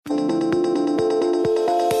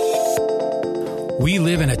We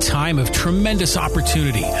live in a time of tremendous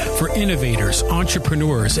opportunity for innovators,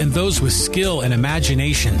 entrepreneurs, and those with skill and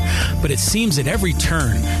imagination. But it seems at every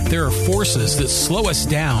turn, there are forces that slow us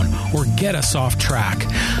down or get us off track.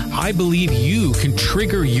 I believe you can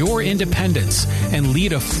trigger your independence and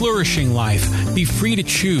lead a flourishing life, be free to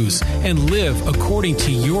choose, and live according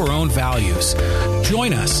to your own values.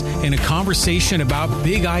 Join us in a conversation about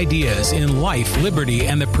big ideas in life, liberty,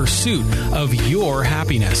 and the pursuit of your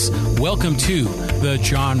happiness. Welcome to the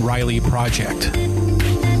John Riley Project.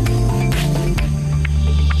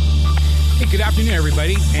 Hey, good afternoon,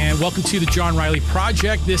 everybody, and welcome to the John Riley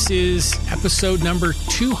Project. This is episode number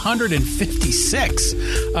 256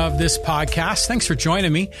 of this podcast. Thanks for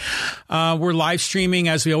joining me. We're live streaming,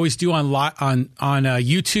 as we always do, on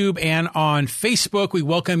YouTube and on Facebook. We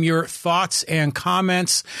welcome your thoughts and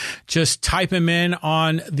comments. Just type them in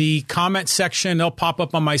on the comment section. They'll pop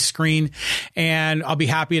up on my screen, and I'll be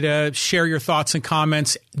happy to share your thoughts and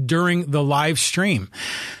comments during the live stream.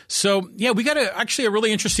 So, yeah, we got actually a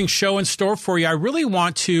really interesting show in store for you. I really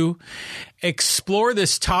want to explore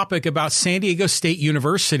this topic about San Diego State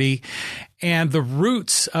University and the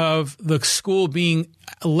roots of the school being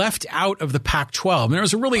left out of the Pac-12. And there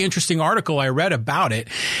was a really interesting article I read about it,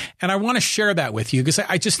 and I want to share that with you because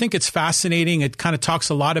I just think it's fascinating. It kind of talks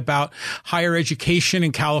a lot about higher education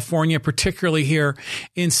in California, particularly here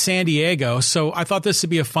in San Diego. So I thought this would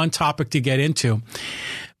be a fun topic to get into.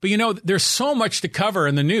 But, you know, there's so much to cover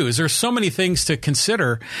in the news. There's so many things to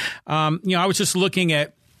consider. I was just looking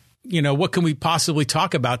at, what can we possibly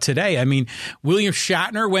talk about today? I mean, William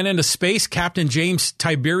Shatner went into space, Captain James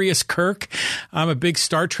Tiberius Kirk. I'm a big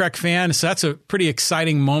Star Trek fan, so that's a pretty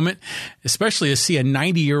exciting moment, especially to see a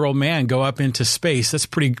 90-year-old man go up into space. That's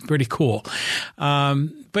pretty cool.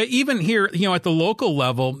 But even here, at the local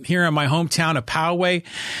level, here in my hometown of Poway,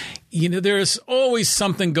 there's always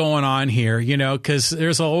something going on here, because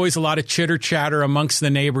there's always a lot of chitter chatter amongst the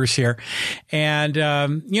neighbors here. And,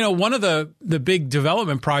 one of the big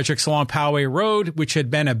development projects along Poway Road, which had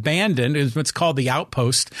been abandoned, is what's called the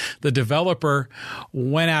Outpost. The developer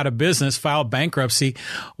went out of business, filed bankruptcy.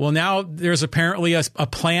 Well, now there's apparently a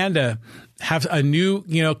plan to have a new,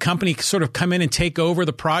 company sort of come in and take over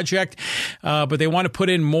the project. But they want to put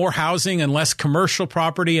in more housing and less commercial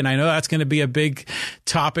property. And I know that's going to be a big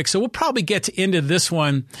topic. So we'll probably get into this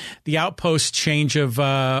one, the Outpost change of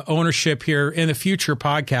ownership here in the future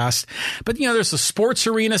podcast. But, there's a sports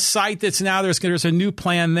arena site that's now there's a new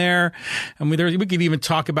plan there. And we could even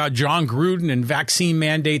talk about John Gruden and vaccine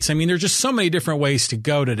mandates. I mean, there's just so many different ways to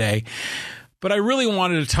go today. But I really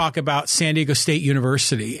wanted to talk about San Diego State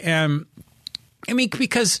University. And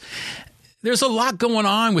because there's a lot going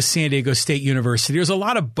on with San Diego State University. There's a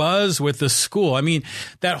lot of buzz with the school. I mean,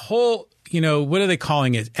 that whole, what are they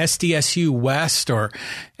calling it? SDSU West or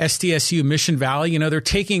SDSU Mission Valley. They're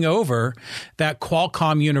taking over that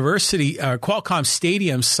Qualcomm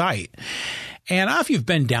Stadium site. And I don't know if you've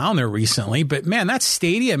been down there recently, but man, that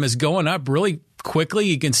stadium is going up really quickly.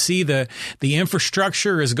 You can see the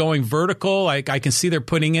infrastructure is going vertical. I can see they're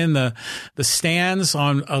putting in the stands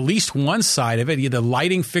on at least one side of it. The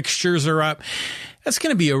lighting fixtures are up. That's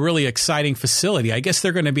going to be a really exciting facility. I guess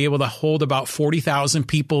they're going to be able to hold about 40,000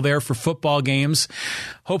 people there for football games.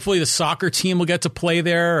 Hopefully the soccer team will get to play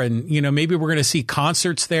there, and maybe we're going to see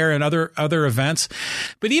concerts there and other events.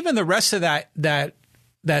 But even the rest of that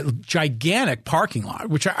gigantic parking lot,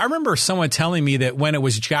 which I remember someone telling me that when it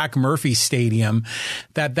was Jack Murphy Stadium,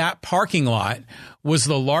 that parking lot was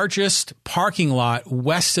the largest parking lot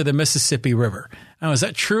west of the Mississippi River. Now, is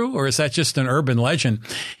that true, or is that just an urban legend?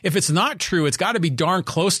 If it's not true, it's got to be darn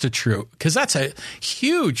close to true, because that's a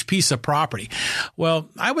huge piece of property. Well,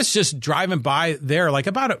 I was just driving by there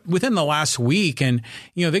within the last week, and,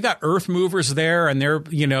 they got earth movers there, and they're,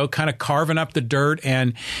 kind of carving up the dirt.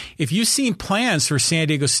 And if you've seen plans for San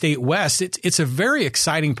Diego State West, it's a very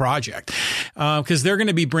exciting project, because they're going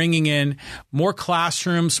to be bringing in more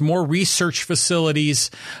classrooms, more research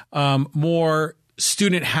facilities, more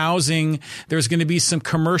student housing. There's going to be some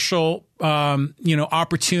commercial,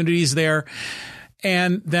 opportunities there.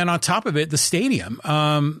 And then on top of it, the stadium.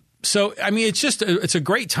 So, I mean, it's a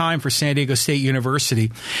great time for San Diego State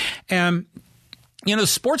University. And, the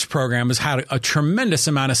sports program has had a tremendous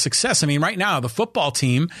amount of success. I mean, right now, the football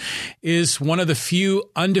team is one of the few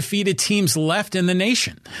undefeated teams left in the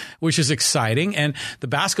nation, which is exciting. And the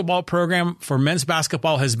basketball program for men's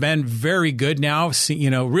basketball has been very good now,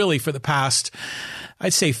 really for the past,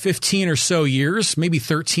 I'd say 15 or so years, maybe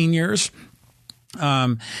 13 years.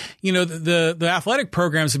 The athletic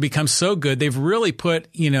programs have become so good. They've really put,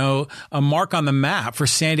 a mark on the map for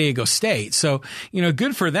San Diego State. So,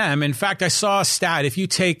 good for them. In fact, I saw a stat. If you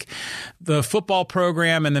take the football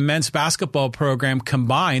program and the men's basketball program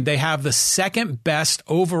combined, they have the second best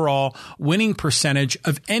overall winning percentage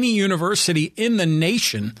of any university in the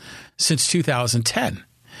nation since 2010.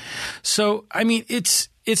 So,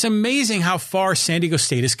 it's amazing how far San Diego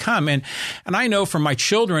State has come. And I know from my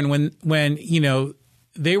children when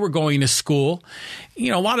they were going to school,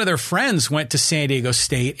 a lot of their friends went to San Diego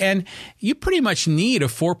State, and you pretty much need a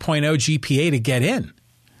 4.0 GPA to get in.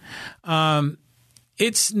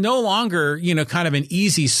 It's no longer, kind of an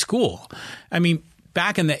easy school.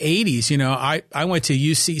 Back in the 80s, I went to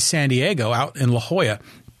UC San Diego out in La Jolla,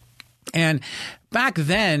 and back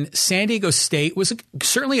then, San Diego State was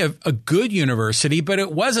certainly a good university, but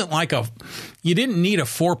it wasn't like you didn't need a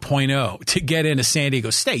 4.0 to get into San Diego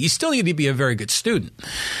State. You still need to be a very good student.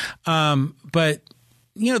 But,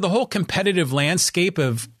 the whole competitive landscape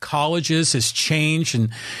of colleges has changed, and,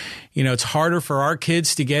 it's harder for our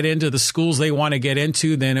kids to get into the schools they want to get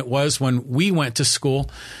into than it was when we went to school.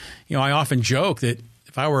 I often joke that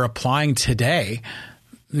if I were applying today,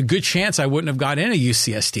 a good chance I wouldn't have got in a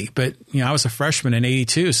UCSD, but I was a freshman in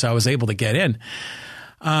 '82, so I was able to get in.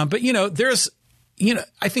 But there's,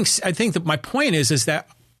 I think that my point is that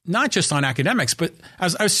not just on academics, but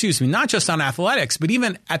not just on athletics, but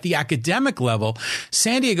even at the academic level,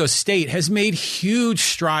 San Diego State has made huge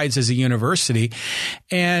strides as a university,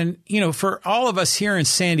 and for all of us here in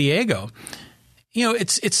San Diego,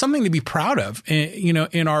 it's something to be proud of.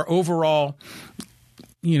 In our overall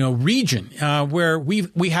region, where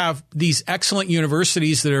we have these excellent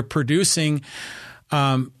universities that are producing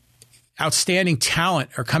outstanding talent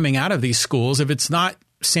are coming out of these schools. If it's not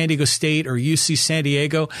San Diego State or UC San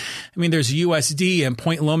Diego, there's USD and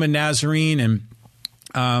Point Loma Nazarene, and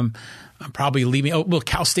I'm probably leaving.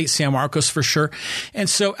 Cal State San Marcos for sure. And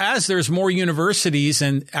so as there's more universities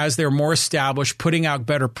and as they're more established, putting out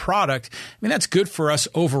better product, that's good for us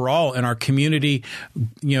overall in our community,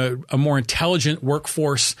 a more intelligent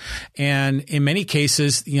workforce. And in many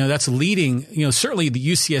cases, that's leading, certainly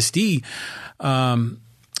the UCSD,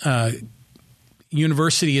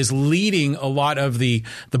 university is leading a lot of the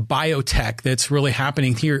biotech that's really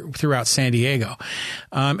happening here throughout San Diego.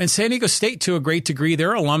 And San Diego State, to a great degree,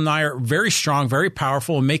 their alumni are very strong, very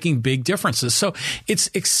powerful, and making big differences. So it's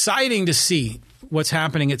exciting to see what's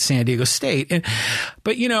happening at San Diego State.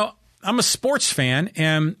 But I'm a sports fan,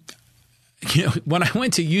 and when I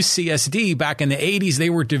went to UCSD back in the 80s, they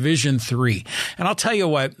were Division III. And I'll tell you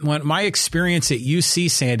what, when my experience at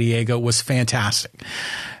UC San Diego was fantastic.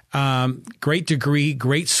 Great degree,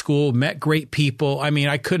 great school, met great people.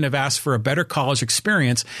 I couldn't have asked for a better college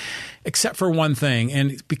experience, except for one thing.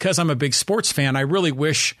 And because I'm a big sports fan, I really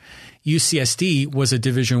wish UCSD was a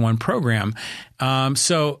Division I program.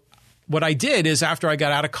 So what I did is, after I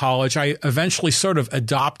got out of college, I eventually sort of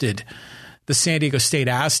adopted the San Diego State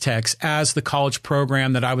Aztecs as the college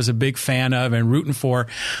program that I was a big fan of and rooting for.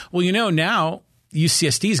 Well, now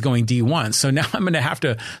UCSD is going D1. So now I'm going to have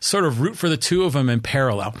to sort of root for the two of them in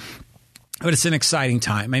parallel. But it's an exciting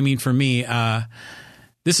time. For me, I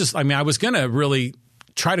was going to really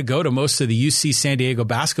try to go to most of the UC San Diego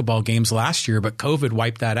basketball games last year, but COVID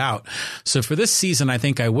wiped that out. So for this season, I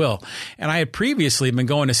think I will. And I had previously been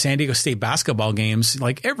going to San Diego State basketball games.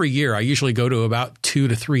 Like every year, I usually go to about 2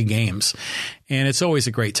 to 3 games. And it's always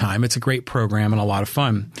a great time. It's a great program and a lot of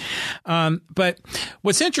fun. But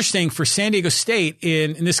what's interesting for San Diego State,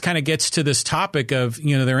 and this kind of gets to this topic of,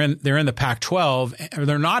 they're in the Pac-12, or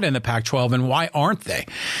they're not in the Pac-12, and why aren't they?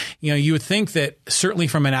 You would think that certainly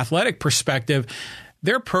from an athletic perspective,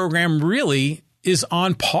 their program really is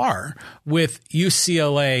on par with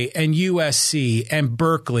UCLA and USC and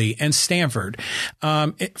Berkeley and Stanford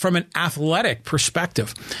from an athletic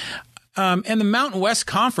perspective. And the Mountain West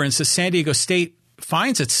Conference that San Diego State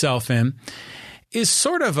finds itself in is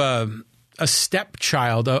sort of a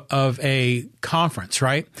stepchild of a conference,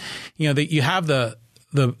 right? That you have the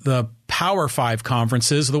Power 5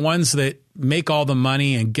 conferences, the ones that make all the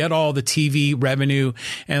money and get all the TV revenue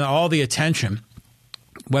and all the attention,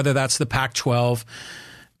 whether that's the Pac-12,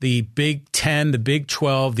 the Big 10, the Big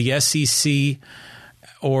 12, the SEC,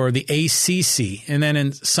 or the ACC. And then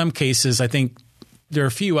in some cases, I think there are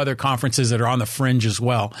a few other conferences that are on the fringe as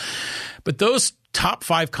well. But those top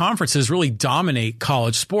 5 conferences really dominate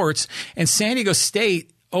college sports. And San Diego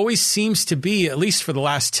State always seems to be, at least for the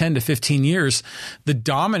last 10 to 15 years, the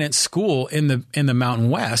dominant school in the Mountain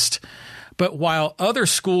West. But while other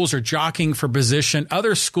schools are jockeying for position,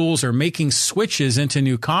 other schools are making switches into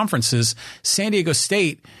new conferences, San Diego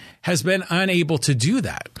State has been unable to do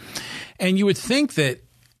that. And you would think that,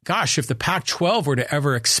 gosh, if the Pac-12 were to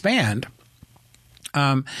ever expand,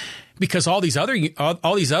 because all these other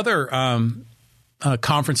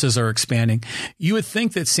conferences are expanding, you would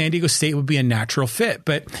think that San Diego State would be a natural fit.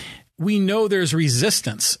 But we know there's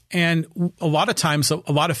resistance. And a lot of times,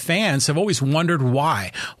 a lot of fans have always wondered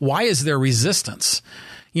why. Why is there resistance?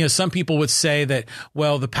 You know, some people would say that,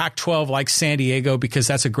 well, the Pac-12 likes San Diego because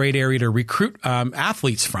that's a great area to recruit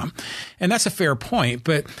athletes from. And that's a fair point,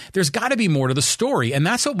 but there's got to be more to the story. And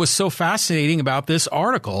that's what was so fascinating about this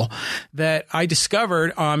article that I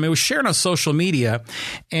discovered. It was shared on social media,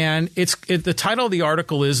 and the title of the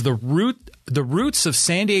article is The Roots of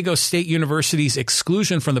San Diego State University's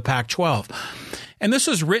Exclusion from the Pac-12. And this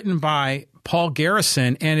was written by Paul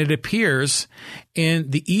Garrison, and it appears in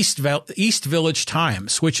the East Village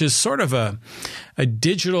Times, which is sort of a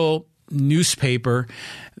digital newspaper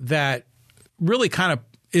that really kind of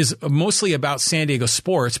is mostly about San Diego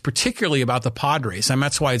sports, particularly about the Padres. And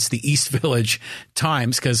that's why it's the East Village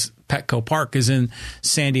Times, because Petco Park is in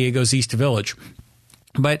San Diego's East Village.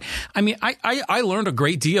 But I mean, I learned a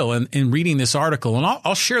great deal in reading this article, and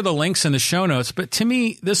I'll share the links in the show notes. But to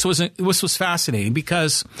me, this was fascinating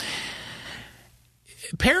because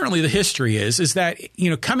apparently the history is that, you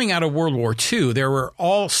know, coming out of World War II, there were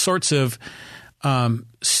all sorts of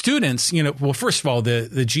students. You know, well, first of all,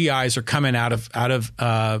 the GIs are coming out of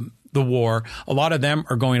the war. A lot of them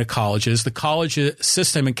are going to colleges. The college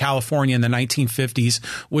system in California in the 1950s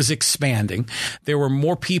was expanding. There were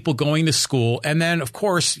more people going to school. And then, of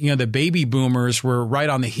course, you know, the baby boomers were right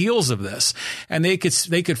on the heels of this. And they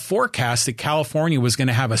could forecast that California was going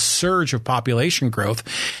to have a surge of population growth,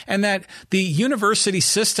 and that the university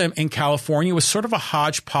system in California was sort of a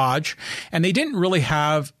hodgepodge, and they didn't really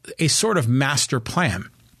have a sort of master plan.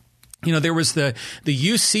 You know, there was the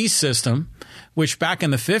UC system, which back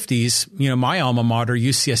in the 50s, you know, my alma mater,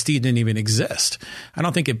 UCSD, didn't even exist. I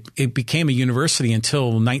don't think it became a university until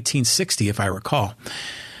 1960, if I recall.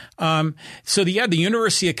 So you had the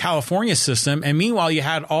University of California system, and meanwhile you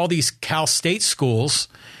had all these Cal State schools,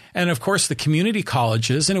 and of course the community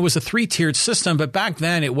colleges, and it was a three-tiered system. But back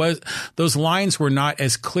then those lines were not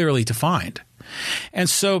as clearly defined, and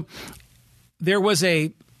so there was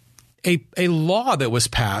a law that was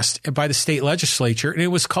passed by the state legislature, and it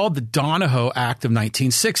was called the Donahoe Act of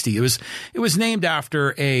 1960. It was named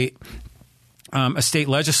after a state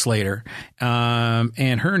legislator,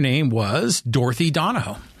 and her name was Dorothy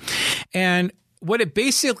Donahoe. And what it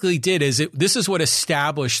basically did is this is what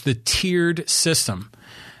established the tiered system.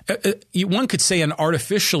 One could say an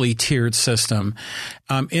artificially tiered system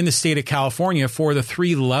in the state of California for the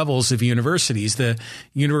three levels of universities: the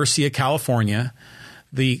University of California,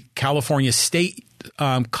 the California State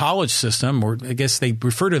college system, or I guess they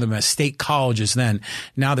refer to them as state colleges then.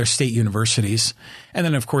 Now they're state universities. And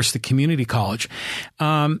then, of course, the community college.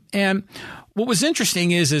 And what was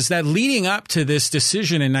interesting is that leading up to this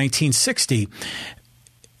decision in 1960,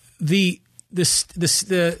 the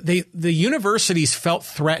universities felt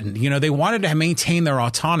threatened. You know, they wanted to maintain their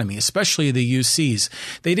autonomy, especially the UCs.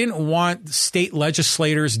 They didn't want state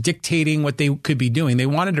legislators dictating what they could be doing. They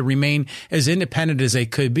wanted to remain as independent as they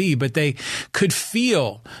could be, but they could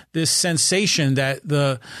feel this sensation that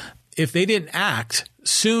if they didn't act,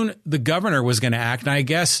 soon the governor was going to act. And I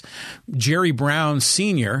guess Jerry Brown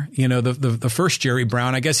Sr., you know, the first Jerry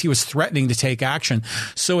Brown, I guess he was threatening to take action.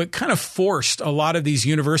 So it kind of forced a lot of these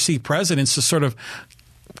university presidents to sort of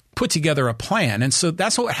put together a plan. And so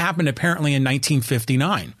that's what happened apparently in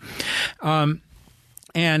 1959.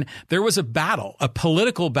 And there was a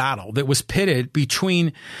political battle that was pitted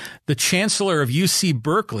between the chancellor of UC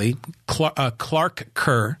Berkeley, Clark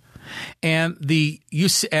Kerr, and the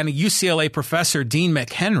UCLA professor, Dean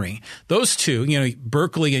McHenry. Those two, you know,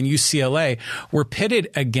 Berkeley and UCLA, were pitted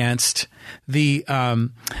against the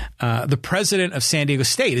president of San Diego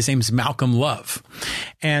State. His name is Malcolm Love.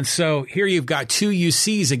 And so here you've got two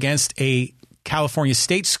UCs against a California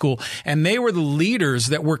State school, and they were the leaders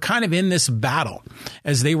that were kind of in this battle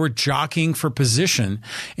as they were jockeying for position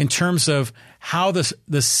in terms of how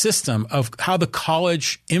the system of how the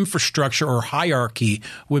college infrastructure or hierarchy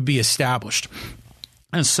would be established.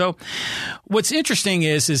 And so what's interesting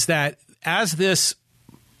is that as this,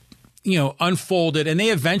 you know, unfolded, and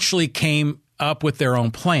they eventually came up with their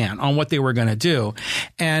own plan on what they were going to do.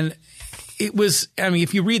 And it was, I mean,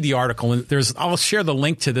 if you read the article, and I'll share the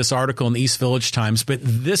link to this article in the East Village Times, but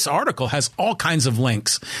this article has all kinds of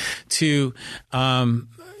links to,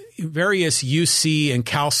 various UC and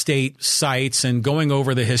Cal State sites and going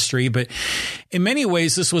over the history. But in many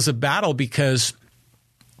ways, this was a battle because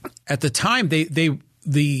at the time, the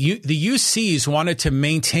UCs wanted to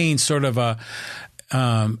maintain sort of a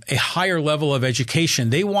higher level of education.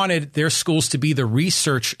 They wanted their schools to be the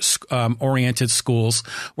research oriented schools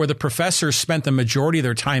where the professors spent the majority of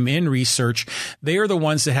their time in research. They are the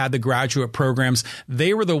ones that had the graduate programs.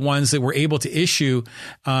 They were the ones that were able to issue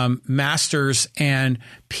masters and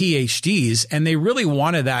PhDs, and they really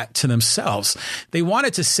wanted that to themselves. They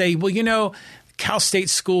wanted to say, well, Cal State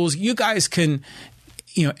schools, you guys can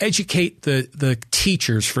educate the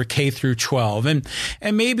teachers for K through 12,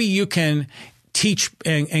 and maybe you can teach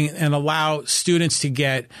and allow students to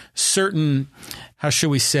get certain, how should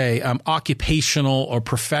we say, occupational or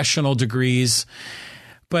professional degrees.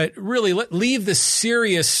 But really, leave the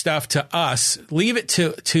serious stuff to us. Leave it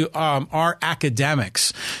to our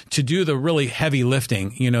academics to do the really heavy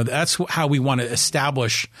lifting. That's how we want to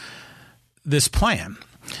establish this plan.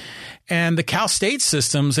 And the Cal State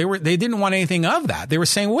systems, they didn't want anything of that. They were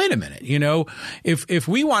saying, wait a minute, if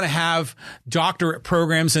we want to have doctorate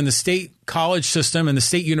programs in the state college system and the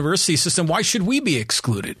state university system, why should we be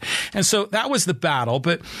excluded? And so that was the battle.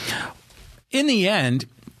 But in the end,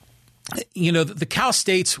 the Cal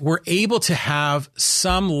States were able to have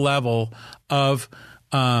some level of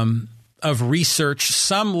research,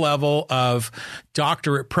 some level of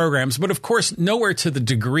doctorate programs, but of course, nowhere to the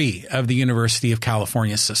degree of the University of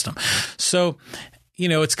California system. So,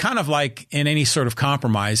 it's kind of like in any sort of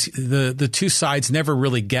compromise, the two sides never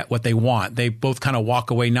really get what they want. They both kind of walk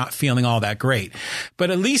away not feeling all that great. But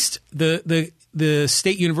at least the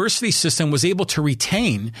state university system was able to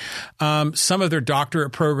retain some of their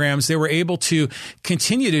doctorate programs. They were able to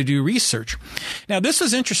continue to do research. Now, this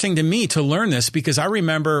was interesting to me to learn this because I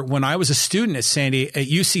remember when I was a student at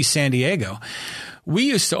UC San Diego, we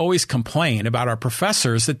used to always complain about our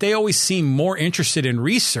professors that they always seemed more interested in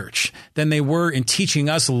research than they were in teaching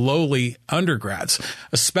us lowly undergrads,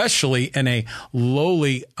 especially in a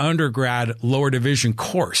lowly undergrad lower division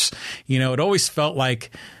course. It always felt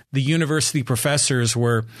like the university professors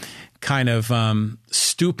were kind of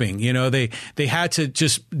stooping. They had to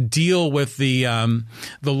just deal with the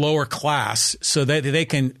lower class so that they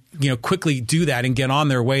can quickly do that and get on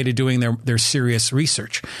their way to doing their serious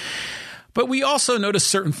research. But we also noticed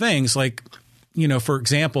certain things like, for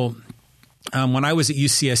example, when I was at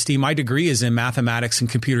UCSD, my degree is in mathematics and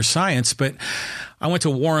computer science, but I went to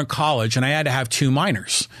Warren College and I had to have 2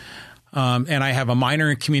 minors. And I have a minor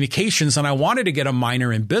in communications and I wanted to get a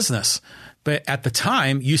minor in business. But at the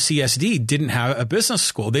time, UCSD didn't have a business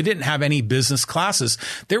school. They didn't have any business classes.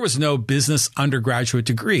 There was no business undergraduate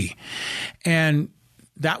degree. And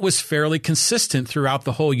that was fairly consistent throughout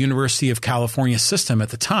the whole University of California system at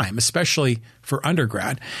the time, especially for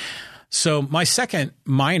undergrad. So my second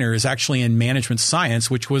minor is actually in management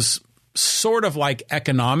science, which was sort of like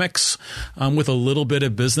economics with a little bit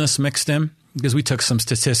of business mixed in, because we took some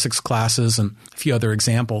statistics classes and a few other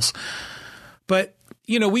examples. But,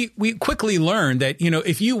 we quickly learned that,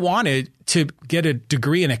 if you wanted to get a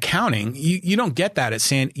degree in accounting, you don't get that at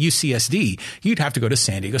UCSD. You'd have to go to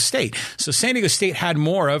San Diego State. So San Diego State had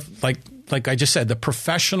more of, like I just said, the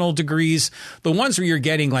professional degrees, the ones where you're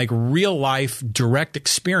getting like real life direct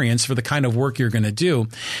experience for the kind of work you're going to do,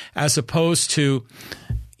 as opposed to,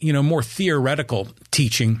 more theoretical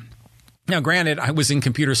teaching. Now, granted, I was in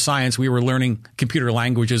computer science. We were learning computer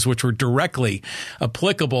languages, which were directly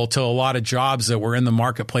applicable to a lot of jobs that were in the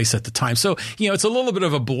marketplace at the time. So, it's a little bit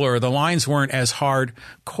of a blur. The lines weren't as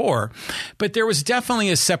hardcore, but there was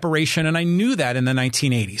definitely a separation, and I knew that in the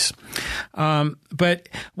 1980s. But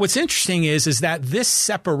what's interesting is that this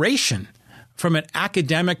separation from an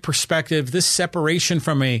academic perspective, this separation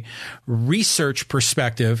from a research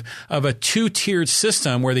perspective of a 2-tiered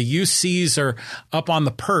system where the UCs are up on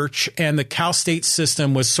the perch and the Cal State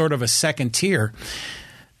system was sort of a second tier,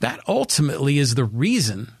 that ultimately is the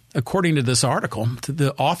reason, according to this article, to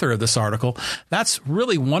the author of this article, that's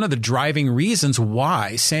really one of the driving reasons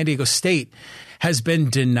why San Diego State has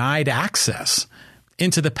been denied access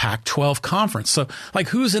into the Pac-12 conference. So,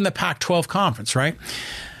 who's in the Pac-12 conference, right?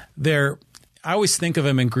 I always think of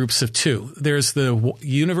them in groups of 2. There's the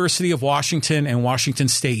University of Washington and Washington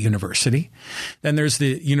State University. Then there's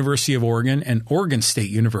the University of Oregon and Oregon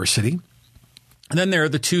State University. And then there are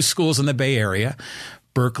the 2 schools in the Bay Area,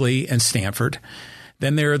 Berkeley and Stanford.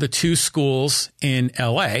 Then there are the 2 schools in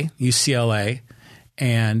LA, UCLA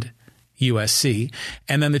and USC.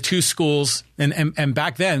 And then the 2 schools, and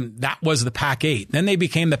back then that was the Pac-8. Then they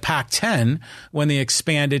became the Pac-10 when they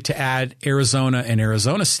expanded to add Arizona and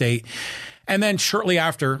Arizona State. And then shortly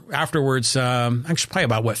afterwards, actually probably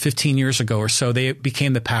about 15 years ago or so, they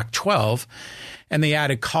became the Pac-12, and they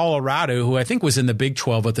added Colorado, who I think was in the Big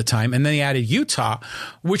 12 at the time, and then they added Utah,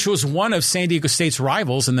 which was one of San Diego State's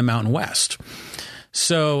rivals in the Mountain West.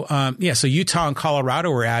 So so Utah and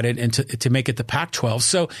Colorado were added to make it the Pac-12.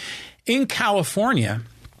 So in California,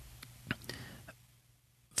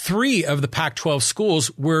 3 of the Pac-12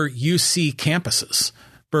 schools were UC campuses.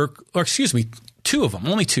 Two of them,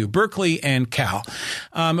 only 2, Berkeley and Cal.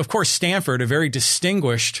 Of course, Stanford, a very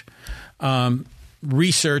distinguished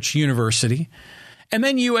research university. And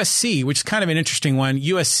then USC, which is kind of an interesting one.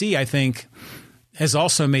 USC, I think, has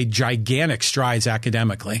also made gigantic strides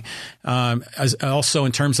academically, as also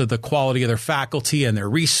in terms of the quality of their faculty and their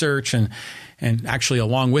research. And actually,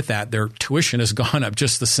 along with that, their tuition has gone up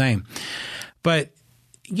just the same. But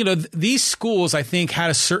these schools, I think, had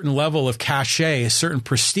a certain level of cachet, a certain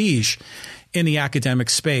prestige in the academic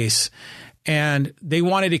space, and they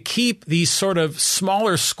wanted to keep these sort of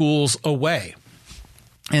smaller schools away.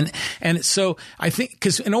 And so I think,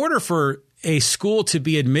 because in order for a school to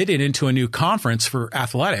be admitted into a new conference for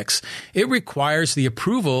athletics, it requires the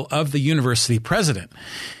approval of the university president.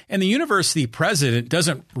 And the university president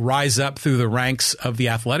doesn't rise up through the ranks of the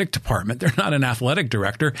athletic department. They're not an athletic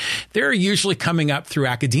director. They're usually coming up through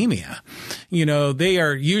academia. They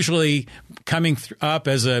are usually coming up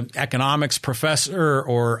as an economics professor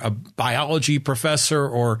or a biology professor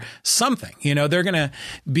or something. They're going to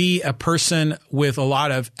be a person with a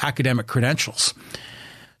lot of academic credentials.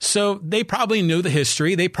 So they probably knew the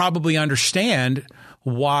history. They probably understand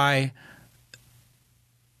why,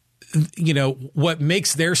 what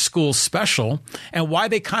makes their school special and why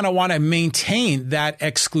they kind of want to maintain that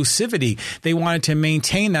exclusivity. They wanted to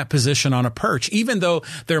maintain that position on a perch, even though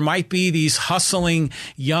there might be these hustling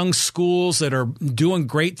young schools that are doing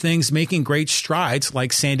great things, making great strides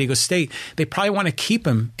like San Diego State. They probably want to keep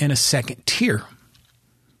them in a second tier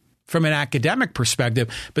from an academic perspective,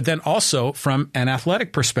 but then also from an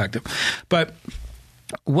athletic perspective. But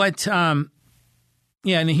and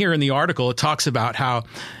here in the article, it talks about how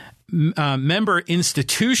member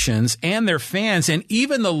institutions and their fans and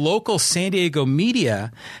even the local San Diego media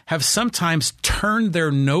have sometimes turned their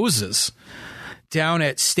noses down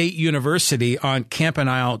at State University on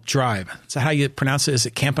Campanile Drive. Is that how you pronounce it? Is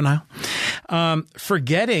it Campanile?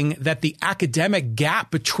 Forgetting that the academic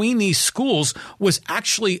gap between these schools was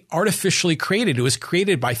actually artificially created. It was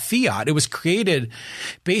created by fiat. It was created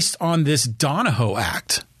based on this Donahoe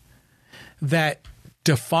Act that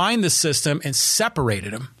defined the system and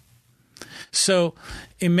separated them. So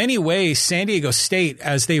in many ways, San Diego State,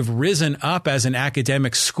 as they've risen up as an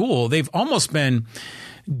academic school, they've almost been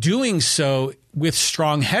doing so with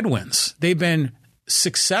strong headwinds. They've been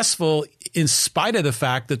successful in spite of the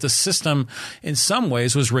fact that the system in some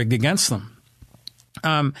ways was rigged against them.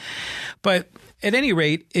 But at any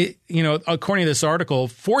rate, according to this article,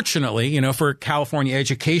 fortunately, for California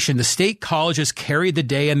education, the state colleges carried the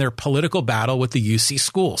day in their political battle with the UC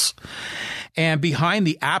schools. And behind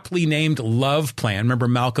the aptly named Love Plan, remember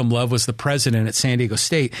Malcolm Love was the president at San Diego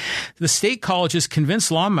State, the state colleges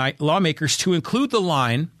convinced lawmakers to include the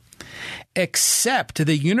line, except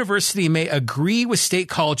the university may agree with state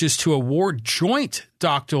colleges to award joint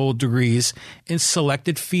doctoral degrees in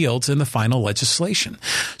selected fields in the final legislation.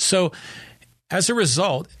 So as a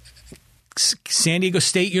result, San Diego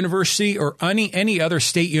State University or any other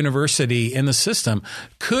state university in the system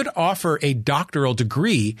could offer a doctoral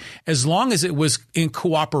degree as long as it was in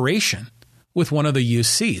cooperation with one of the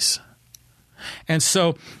UCs. And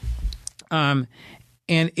so, and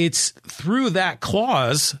it's through that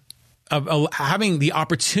clause of having the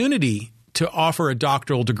opportunity to offer a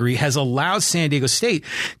doctoral degree has allowed San Diego State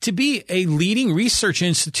to be a leading research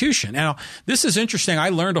institution. Now, this is interesting. I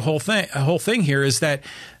learned a whole thing here is that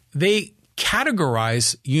they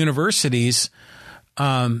categorize universities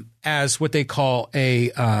as what they call a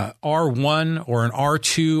R1 or an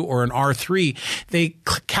R2 or an R3. They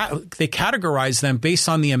categorize them based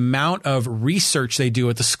on the amount of research they do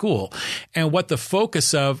at the school and what the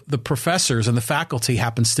focus of the professors and the faculty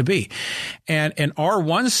happens to be. And an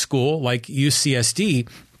R1 school like UCSD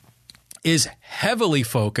is heavily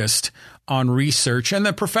focused on research. And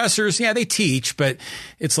the professors, they teach, but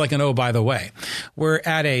it's like an, oh, by the way. We're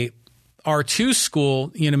at a R2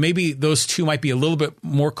 school, maybe those two might be a little bit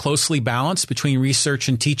more closely balanced between research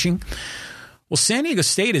and teaching. Well, San Diego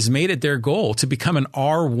State has made it their goal to become an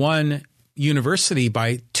R1 university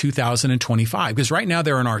by 2025, because right now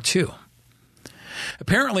they're an R2.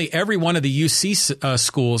 Apparently, every one of the UC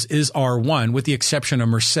schools is R1, with the exception of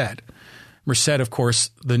Merced. Merced, of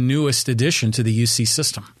course, the newest addition to the UC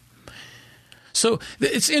system. So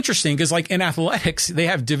it's interesting because like in athletics, they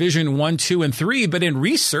have division 1, 2, and 3, but in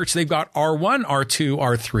research, they've got R1, R2,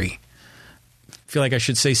 R3. I feel like I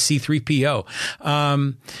should say C3PO.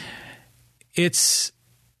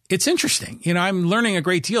 It's interesting. You know, I'm learning a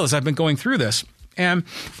great deal as I've been going through this. And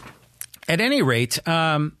at any rate,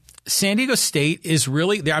 San Diego State is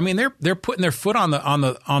really, I mean, they're putting their foot on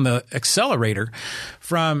the accelerator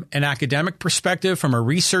from an academic perspective, from a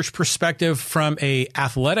research perspective, from a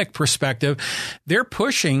athletic perspective. They're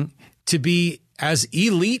pushing to be as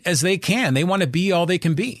elite as they can. They want to be all they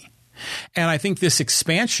can be. And I think this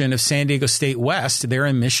expansion of San Diego State West, they're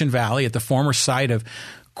in Mission Valley at the former site of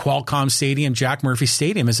Qualcomm Stadium, Jack Murphy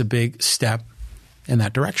Stadium, is a big step in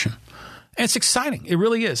that direction. And it's exciting. It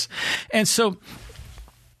really is. And so,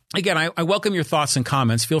 again, I welcome your thoughts and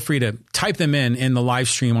comments. Feel free to type them in the live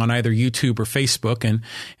stream on either YouTube or Facebook,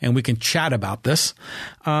 and we can chat about this.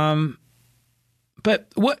 But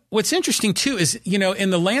what's interesting too is, you know,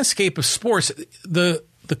 in the landscape of sports, the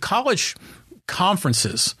college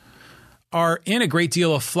conferences are in a great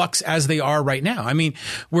deal of flux as they are right now. I mean,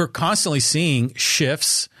 we're constantly seeing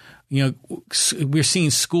shifts. You know, we're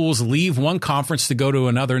seeing schools leave one conference to go to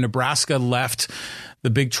another. Nebraska left the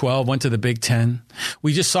Big 12, went to the Big 10.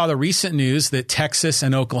 We just saw the recent news that Texas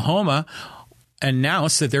and Oklahoma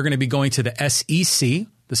announced that they're going to be going to the SEC,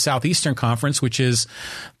 the Southeastern Conference, which is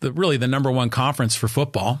really the number one conference for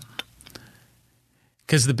football.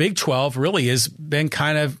 Because the Big 12 really has been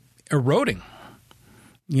kind of eroding.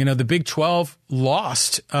 You know, the Big 12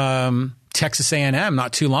 lost Texas A&M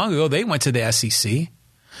not too long ago. They went to the SEC.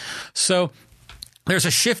 So there's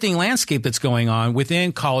a shifting landscape that's going on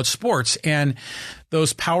within college sports, and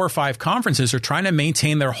those Power 5 conferences are trying to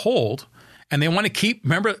maintain their hold, and they want to keep,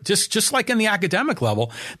 remember, just like in the academic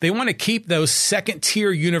level, they want to keep those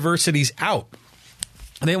second-tier universities out.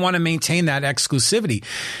 They want to maintain that exclusivity.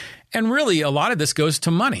 And really, a lot of this goes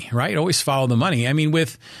to money, right? Always follow the money. I mean,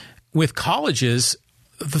 with colleges,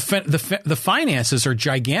 the finances are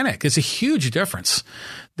gigantic. It's a huge difference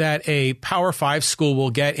that a Power 5 school will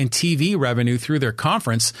get in TV revenue through their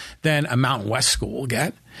conference than a Mountain West school will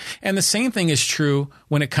get. And the same thing is true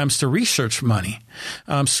when it comes to research money.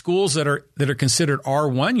 Schools that are considered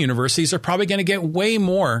R1 universities are probably going to get way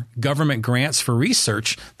more government grants for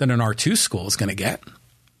research than an R2 school is going to get.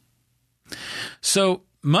 So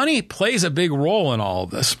money plays a big role in all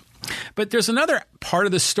of this. But there's another part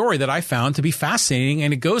of the story that I found to be fascinating,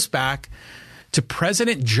 and it goes back to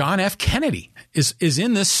President John F. Kennedy is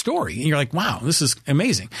in this story. And you're like, wow, this is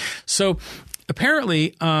amazing. So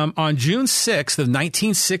apparently on June 6th of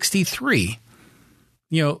 1963,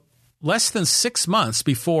 you know, less than 6 months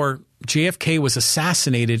before JFK was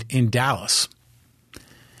assassinated in Dallas,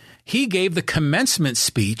 he gave the commencement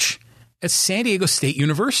speech at San Diego State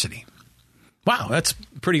University. Wow, that's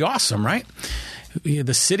pretty awesome, right?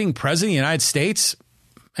 The sitting president of the United States.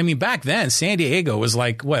 I mean, back then, San Diego was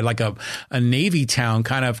like a Navy town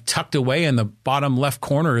kind of tucked away in the bottom left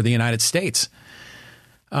corner of the United States.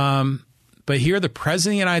 But here, the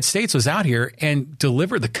president of the United States was out here and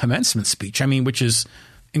delivered the commencement speech. I mean, which is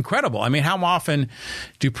incredible. I mean, how often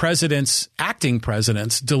do acting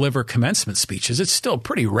presidents deliver commencement speeches? It's still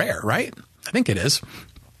pretty rare, right? I think it is.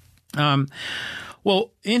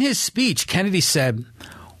 Well, in his speech, Kennedy said,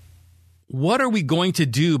 "What are we going to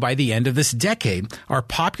do by the end of this decade? Our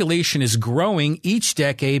population is growing each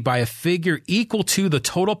decade by a figure equal to the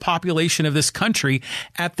total population of this country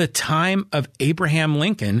at the time of Abraham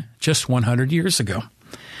Lincoln just 100 years ago.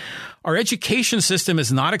 Our education system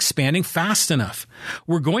is not expanding fast enough.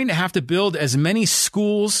 We're going to have to build as many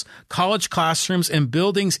schools, college classrooms, and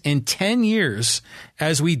buildings in 10 years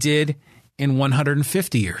as we did in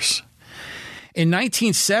 150 years. In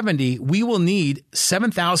 1970, we will need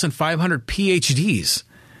 7,500 PhDs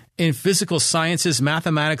in physical sciences,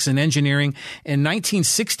 mathematics, and engineering. In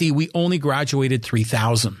 1960, we only graduated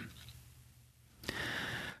 3,000.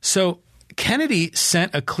 So Kennedy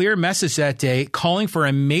sent a clear message that day calling for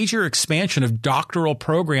a major expansion of doctoral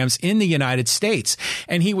programs in the United States.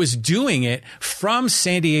 And he was doing it from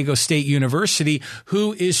San Diego State University,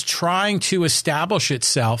 who is trying to establish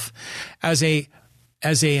itself as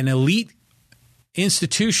an elite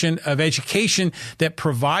institution of education that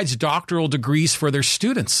provides doctoral degrees for their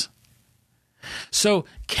students. So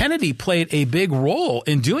Kennedy played a big role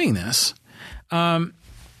in doing this. But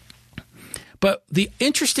the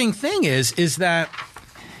interesting thing is that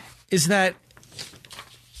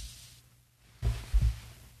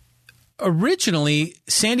originally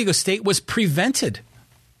San Diego State was prevented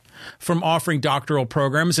from offering doctoral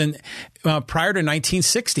programs and prior to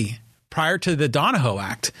 1960. prior to the Donahoe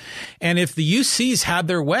Act. And if the UCs had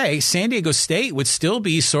their way, San Diego State would still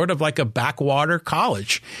be sort of like a backwater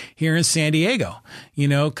college here in San Diego,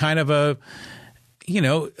 kind of a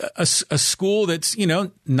school that's,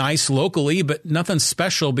 nice locally, but nothing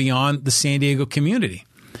special beyond the San Diego community.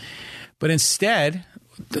 But instead,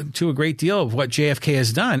 to a great deal of what JFK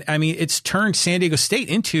has done, it's turned San Diego State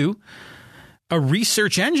into a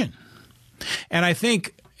research engine. And I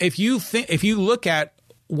think if you look at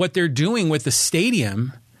what they're doing with the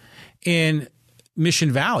stadium in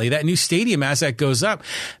Mission Valley, that new stadium, as that goes up,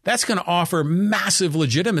 that's going to offer massive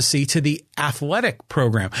legitimacy to the athletic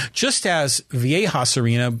program. Just as Viejas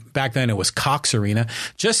Arena, back then it was Cox Arena,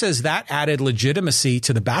 just as that added legitimacy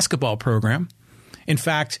to the basketball program. In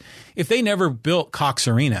fact, if they never built Cox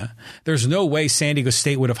Arena, there's no way San Diego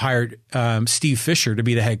State would have hired Steve Fisher to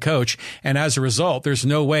be the head coach. And as a result, there's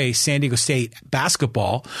no way San Diego State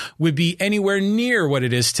basketball would be anywhere near what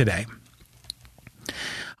it is today.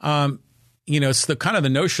 It's the kind of the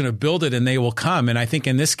notion of build it and they will come. And I think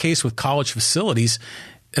in this case with college facilities,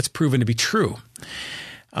 that's proven to be true.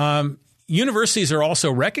 Universities are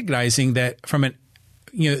also recognizing that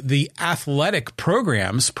the athletic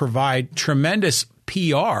programs provide tremendous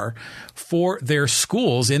PR for their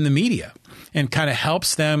schools in the media and kind of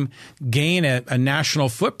helps them gain a national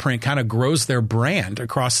footprint, kind of grows their brand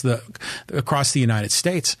across the United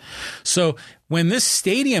States. So when this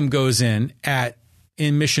stadium goes in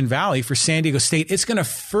Mission Valley for San Diego State, it's going to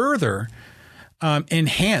further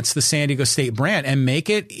enhance the San Diego State brand and make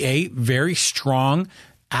it a very strong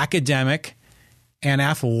academic and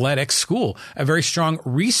athletic school, a very strong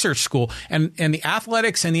research school. And the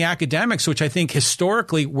athletics and the academics, which I think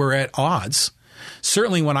historically were at odds.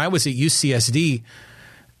 Certainly when I was at UCSD,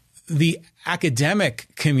 the academic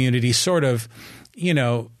community sort of,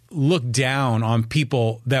 looked down on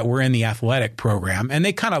people that were in the athletic program. And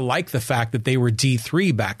they kind of liked the fact that they were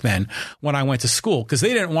D3 back then when I went to school, because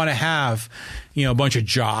they didn't want to have, a bunch of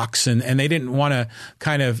jocks and they didn't want to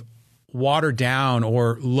kind of water down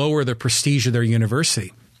or lower the prestige of their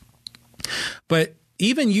university. But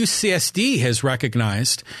even UCSD has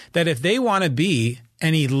recognized that if they want to be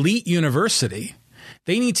an elite university,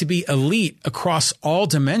 they need to be elite across all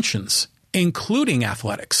dimensions, including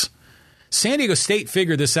athletics. San Diego State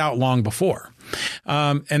figured this out long before.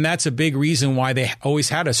 And that's a big reason why they always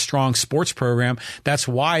had a strong sports program. That's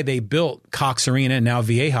why they built Cox Arena and now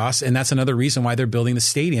Viejas. And that's another reason why they're building the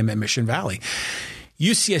stadium at Mission Valley.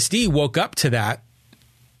 UCSD woke up to that,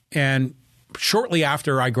 and shortly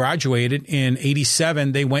after I graduated in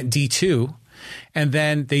 87, they went D2, and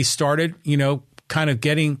then they started, kind of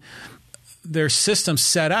getting their system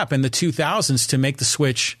set up in the 2000s to make the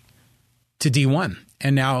switch to D1,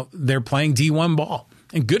 and now they're playing D1 ball,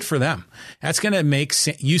 and good for them. That's going to make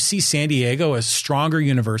UC San Diego a stronger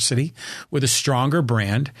university with a stronger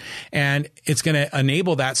brand, and it's going to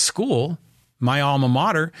enable that school, my alma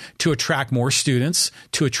mater, to attract more students,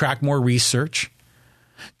 to attract more research,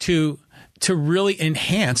 to really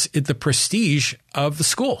enhance the prestige of the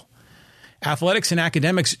school. Athletics and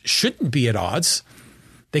academics shouldn't be at odds.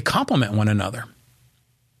 They complement one another.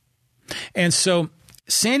 And so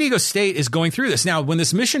San Diego State is going through this. Now, when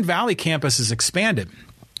this Mission Valley campus is expanded,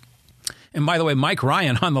 and by the way, Mike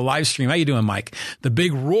Ryan on the live stream, how you doing, Mike? The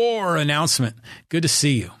big roar announcement. Good to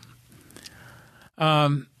see you.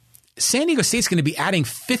 San Diego State's going to be adding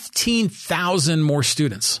 15,000 more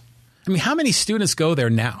students. How many students go there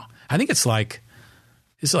now? I think it's like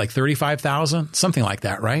 35,000, something like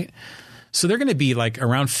that, right? So they're going to be like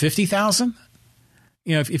around 50,000.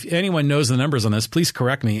 If anyone knows the numbers on this, please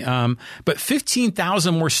correct me. But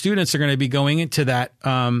 15,000 more students are going to be going into that,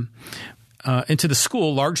 into the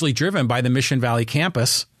school, largely driven by the Mission Valley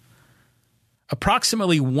campus.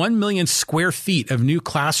 Approximately 1 million square feet of new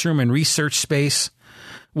classroom and research space,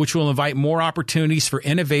 which will invite more opportunities for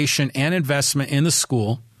innovation and investment in the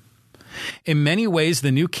school. In many ways,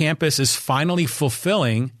 the new campus is finally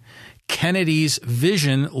fulfilling Kennedy's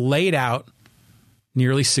vision laid out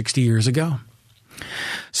nearly 60 years ago.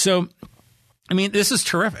 So, this is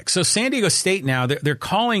terrific. So San Diego State now, they're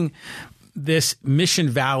calling this Mission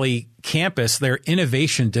Valley campus their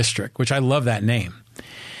innovation district, which I love that name,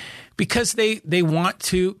 because they want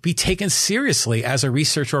to be taken seriously as a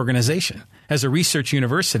research organization, as a research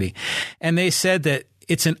university. And they said that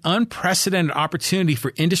it's an unprecedented opportunity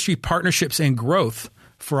for industry partnerships and growth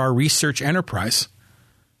for our research enterprise,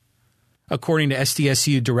 according to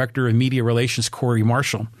SDSU Director of Media Relations, Corey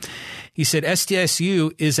Marshall. He said,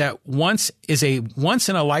 SDSU is a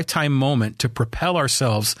once-in-a-lifetime moment to propel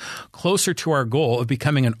ourselves closer to our goal of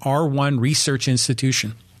becoming an R1 research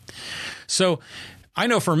institution. So I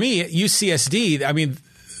know for me at UCSD,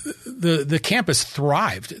 the campus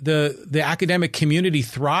thrived. The academic community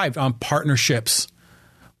thrived on partnerships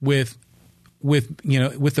with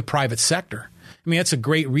the private sector. I mean, that's a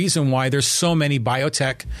great reason why there's so many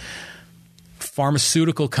biotech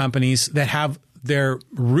pharmaceutical companies that have their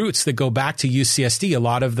roots that go back to UCSD. A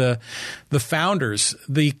lot of the founders,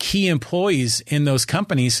 the key employees in those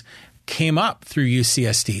companies came up through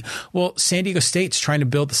UCSD. Well, San Diego State's trying to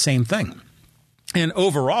build the same thing. And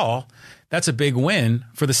overall, that's a big win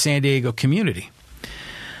for the San Diego community.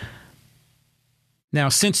 Now,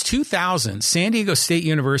 since 2000, San Diego State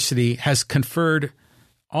University has conferred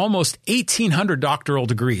almost 1,800 doctoral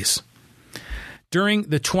degrees. During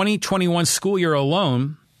the 2021 school year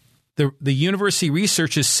alone, the university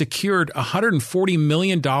researchers secured $140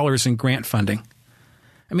 million in grant funding.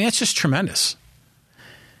 I mean, that's just tremendous.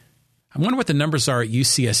 I wonder what the numbers are at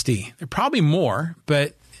UCSD. They're probably more,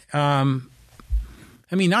 but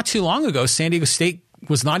not too long ago, San Diego State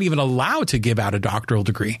was not even allowed to give out a doctoral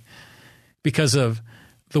degree because of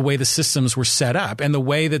the way the systems were set up and the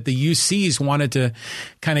way that the UCs wanted to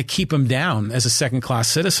kind of keep them down as a second-class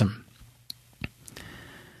citizen.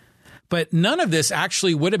 But none of this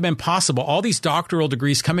actually would have been possible. All these doctoral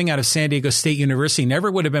degrees coming out of San Diego State University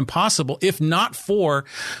never would have been possible if not for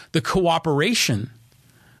the cooperation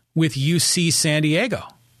with UC San Diego.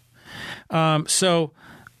 So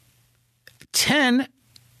 10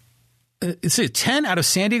 out of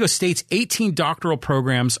San Diego State's 18 doctoral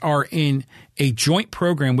programs are in a joint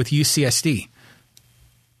program with UCSD.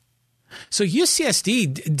 So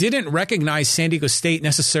UCSD didn't recognize San Diego State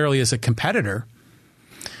necessarily as a competitor,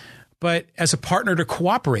 but as a partner to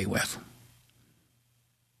cooperate with.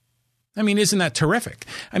 I mean, isn't that terrific?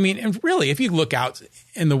 I mean, and really, if you look out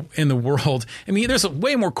in the world, I mean, there's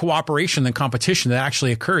way more cooperation than competition that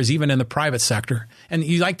actually occurs, even in the private sector. And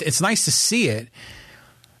it's nice to see it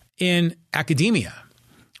in academia,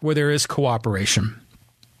 where there is cooperation.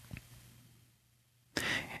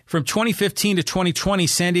 From 2015 to 2020,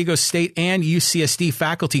 San Diego State and UCSD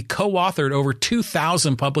faculty co-authored over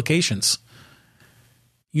 2,000 publications.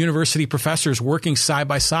 University professors working side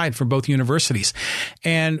by side for both universities.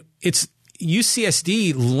 And it's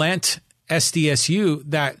UCSD lent SDSU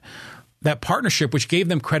that partnership, which gave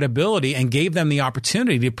them credibility and gave them the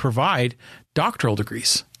opportunity to provide doctoral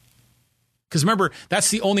degrees. Because remember,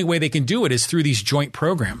 that's the only way they can do it is through these joint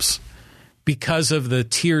programs because of the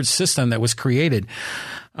tiered system that was created.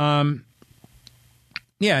 According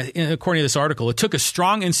to this article, it took a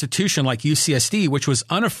strong institution like UCSD, which was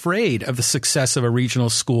unafraid of the success of a regional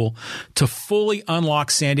school, to fully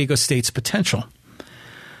unlock San Diego State's potential.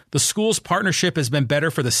 The school's partnership has been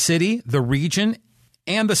better for the city, the region,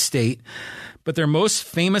 and the state, but their most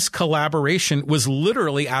famous collaboration was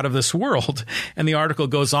literally out of this world. And the article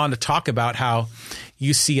goes on to talk about how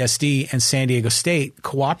UCSD and San Diego State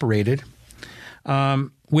cooperated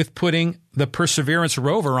with putting the Perseverance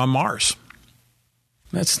rover on Mars.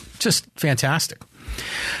 That's just fantastic.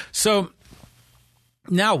 So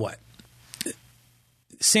now what?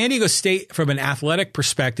 San Diego State, from an athletic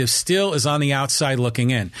perspective, still is on the outside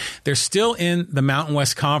looking in. They're still in the Mountain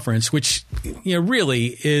West Conference, which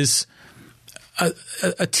really is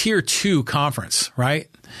a tier 2 conference, right?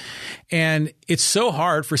 And it's so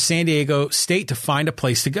hard for San Diego State to find a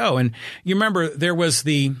place to go. And you remember there was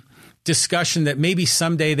the discussion that maybe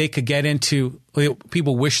someday they could get into,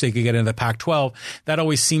 people wish they could get into the Pac-12. That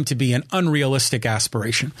always seemed to be an unrealistic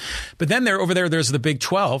aspiration. But then there's the Big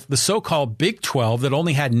 12, the so-called Big 12 that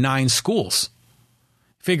only had 9 schools.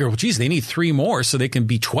 Figure, well, geez, they need 3 more so they can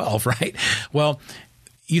be 12, right? Well,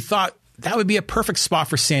 you thought that would be a perfect spot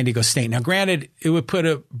for San Diego State. Now, granted, it would put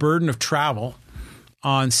a burden of travel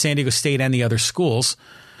on San Diego State and the other schools.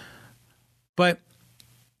 But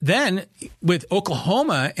then with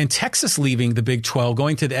Oklahoma and Texas leaving the Big 12,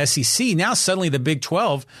 going to the SEC, now suddenly the Big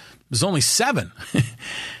 12 was only 7.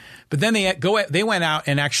 But then they went out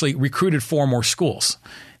and actually recruited 4 more schools.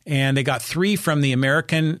 And they got 3 from the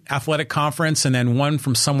American Athletic Conference and then 1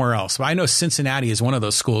 from somewhere else. But I know Cincinnati is one of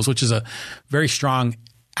those schools, which is a very strong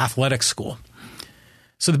athletic school.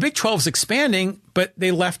 So the Big 12 is expanding, but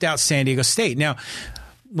they left out San Diego State. Now,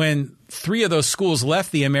 when 3 of those schools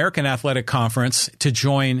left the American Athletic Conference to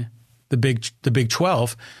join the Big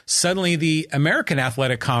 12, suddenly the American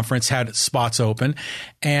Athletic Conference had spots open,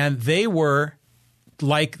 and they were,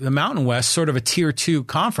 like the Mountain West, sort of a tier 2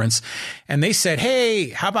 conference. And they said, hey,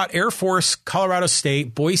 how about Air Force, Colorado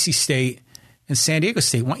State, Boise State, and San Diego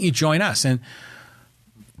State? Why don't you join us? And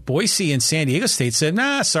Boise and San Diego State said,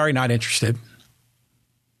 nah, sorry, not interested.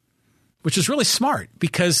 Which is really smart,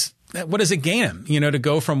 because what does it gain them, to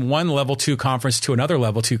go from one level 2 conference to another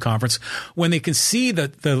level 2 conference when they can see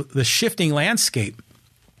the shifting landscape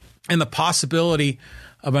and the possibility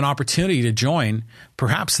of an opportunity to join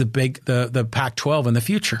perhaps the Pac-12 in the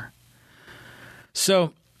future.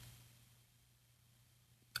 So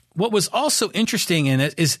what was also interesting in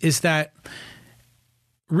it is that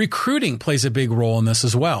recruiting plays a big role in this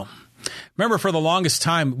as well. Remember, for the longest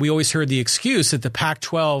time, we always heard the excuse that the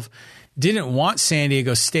Pac-12 didn't want San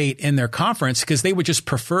Diego State in their conference because they would just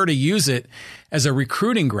prefer to use it as a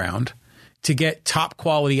recruiting ground to get top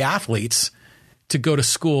quality athletes to go to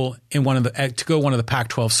school in one of the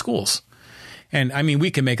Pac-12 schools. And I mean,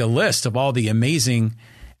 we can make a list of all the amazing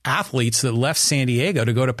athletes that left San Diego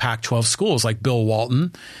to go to Pac-12 schools, like Bill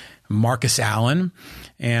Walton, Marcus Allen,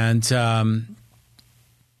 and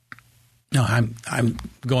no, I'm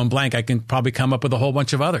going blank. I can probably come up with a whole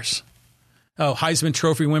bunch of others. Oh, Heisman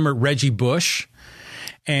Trophy winner Reggie Bush,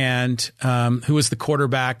 and who was the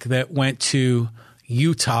quarterback that went to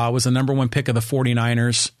Utah, was the number 1 pick of the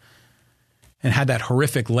 49ers, and had that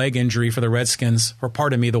horrific leg injury for the Redskins, or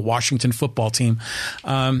pardon me, the Washington football team.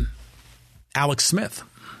 Alex Smith.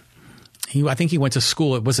 I think he went to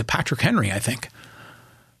school. Was it Patrick Henry, I think.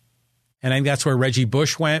 And I think that's where Reggie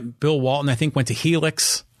Bush went. Bill Walton, I think, went to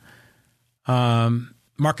Helix.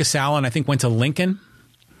 Marcus Allen, I think, went to Lincoln.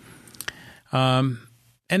 And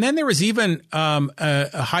then there was even a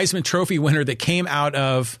Heisman Trophy winner that came out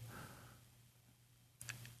of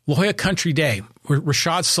La Jolla Country Day,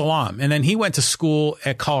 Rashad Salam. And then he went to school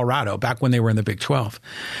at Colorado back when they were in the Big 12.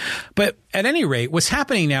 But at any rate, what's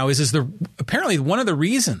happening now is apparently one of the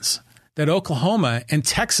reasons that Oklahoma and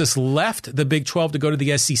Texas left the Big 12 to go to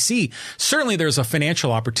the SEC. Certainly there's a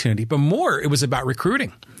financial opportunity, but more it was about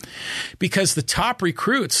recruiting. Because the top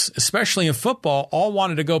recruits, especially in football, all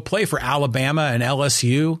wanted to go play for Alabama and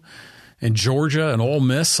LSU and Georgia and Ole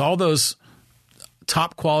Miss, all those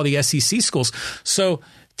top quality SEC schools. So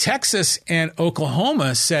Texas and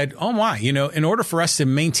Oklahoma said, oh my, in order for us to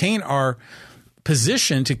maintain our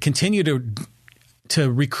position to continue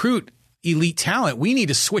to recruit elite talent, we need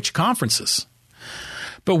to switch conferences.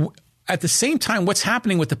 But at the same time, what's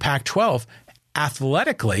happening with the Pac-12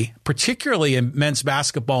 athletically, particularly in men's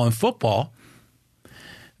basketball and football,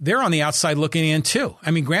 they're on the outside looking in too.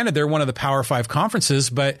 I mean, granted, they're one of the Power 5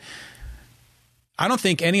 conferences, but I don't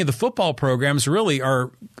think any of the football programs really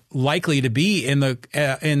are likely to be in the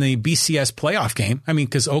BCS playoff game. I mean,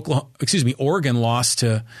 because Oregon lost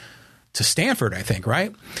to Stanford, I think,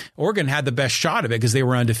 right? Oregon had the best shot of it because they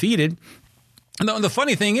were undefeated. And the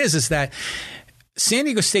funny thing is that San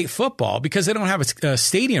Diego State football, because they don't have a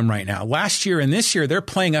stadium right now, last year and this year, they're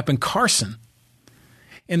playing up in Carson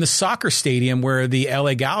in the soccer stadium where the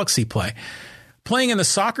LA Galaxy play. Playing in the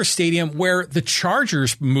soccer stadium where the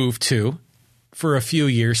Chargers moved to for a few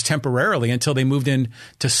years temporarily until they moved in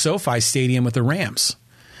to SoFi Stadium with the Rams.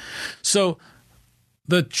 So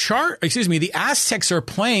the Aztecs are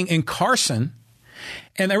playing in Carson,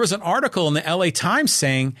 and there was an article in the LA Times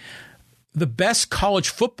saying the best college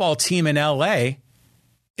football team in LA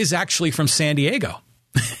is actually from San Diego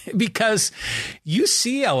because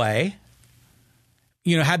UCLA,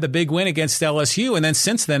 had the big win against LSU, and then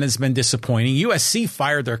since then has been disappointing. USC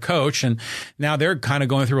fired their coach, and now they're kind of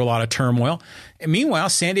going through a lot of turmoil. And meanwhile,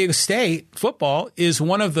 San Diego State football is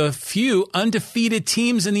one of the few undefeated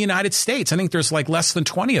teams in the United States. I think there's like less than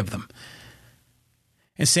 20 of them.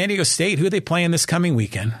 And San Diego State, who are they playing this coming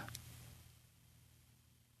weekend?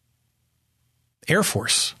 Air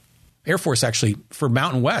Force. Air Force, actually, for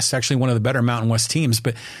Mountain West, actually one of the better Mountain West teams.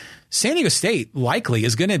 But San Diego State likely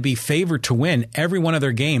is going to be favored to win every one of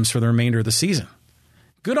their games for the remainder of the season.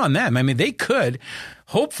 Good on them. I mean, they could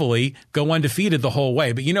hopefully go undefeated the whole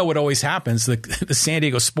way. But you know what always happens? The San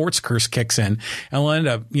Diego sports curse kicks in and they'll end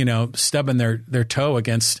up, stubbing their toe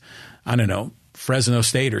against, I don't know, Fresno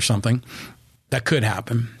State or something. That could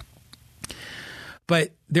happen.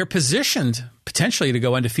 But they're positioned potentially to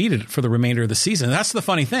go undefeated for the remainder of the season. And that's the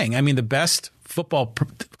funny thing. I mean, the best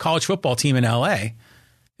college football team in LA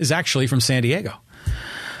is actually from San Diego.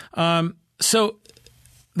 So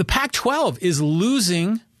the Pac-12 is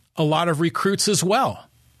losing a lot of recruits as well.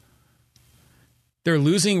 They're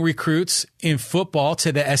losing recruits in football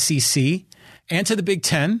to the SEC and to the Big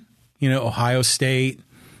Ten, Ohio State,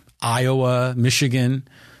 Iowa, Michigan.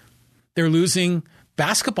 They're losing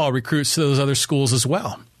basketball recruits to those other schools as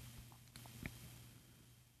well.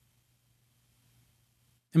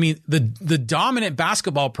 I mean, the dominant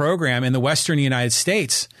basketball program in the Western United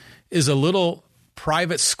States is a little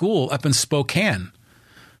private school up in Spokane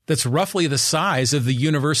that's roughly the size of the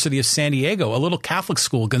University of San Diego, a little Catholic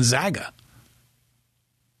school, Gonzaga.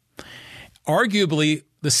 Arguably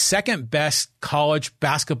the second best college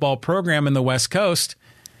basketball program in the West Coast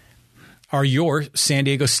are your San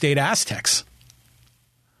Diego State Aztecs.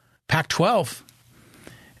 Pac-12,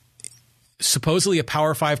 supposedly a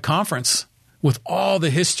Power 5 conference with all the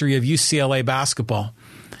history of UCLA basketball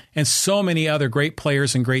and so many other great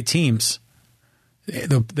players and great teams,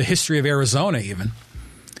 the history of Arizona even.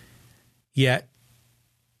 Yet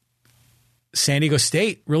San Diego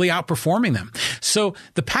State really outperforming them. So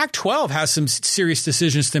the Pac-12 has some serious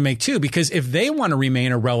decisions to make too, because if they want to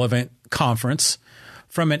remain a relevant conference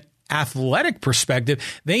from an athletic perspective,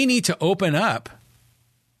 they need to open up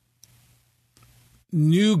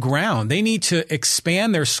new ground. They need to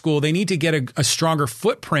expand their school. They need to get a stronger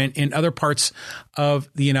footprint in other parts of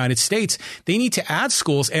the United States. They need to add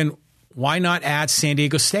schools, and why not add San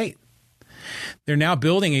Diego State? They're now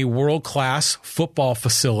building a world-class football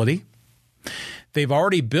facility. They've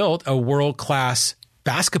already built a world-class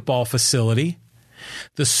basketball facility.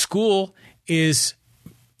 The school is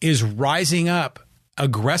rising up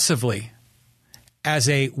aggressively as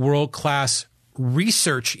a world-class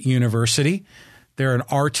research university. They're an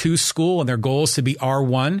R2 school, and their goal is to be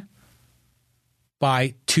R1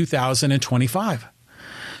 by 2025.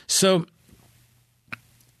 So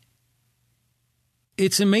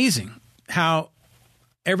it's amazing how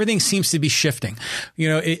everything seems to be shifting. You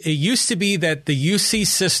know, it used to be that the UC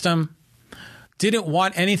system didn't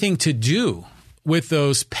want anything to do with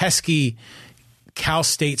those pesky Cal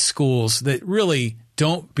State schools that really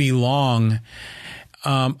don't belong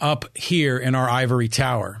up here in our ivory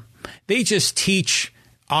tower. They just teach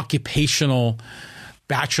occupational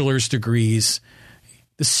bachelor's degrees.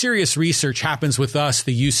 The serious research happens with us,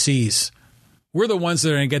 the UCs. We're the ones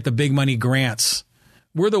that are going to get the big money grants.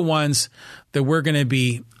 We're the ones that we're going to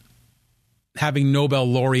be having Nobel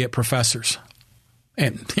laureate professors.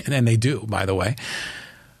 And they do, by the way.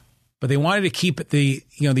 But they wanted to keep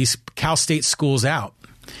these Cal State schools out.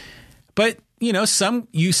 But, some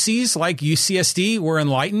UCs like UCSD were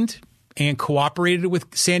enlightened and cooperated with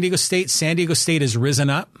San Diego State. San Diego State has risen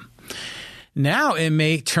up. Now it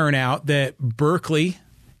may turn out that Berkeley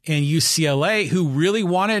and UCLA, who really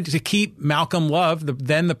wanted to keep Malcolm Love,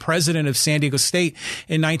 then the president of San Diego State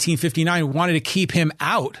in 1959, wanted to keep him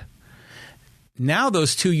out. Now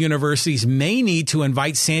those two universities may need to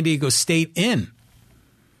invite San Diego State in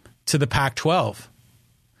to the Pac-12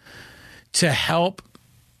 to help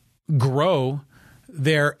grow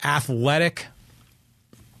their athletic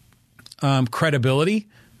credibility,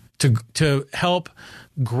 to help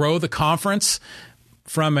grow the conference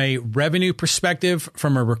from a revenue perspective,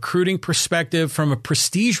 from a recruiting perspective, from a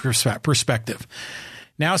prestige perspective.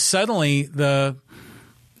 Now suddenly the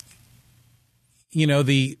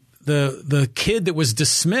kid that was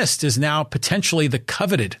dismissed is now potentially the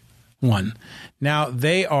coveted one. Now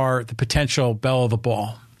they are the potential belle of the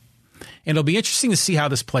ball. And it'll be interesting to see how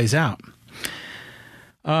this plays out.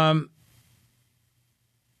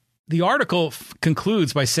 The article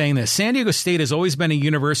concludes by saying that San Diego State has always been a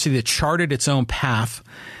university that charted its own path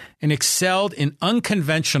and excelled in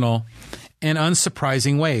unconventional and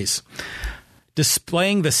unsurprising ways.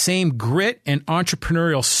 Displaying the same grit and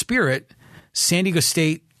entrepreneurial spirit, San Diego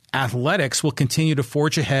State athletics will continue to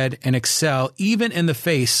forge ahead and excel even in the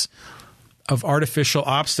face of artificial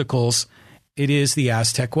obstacles. It is the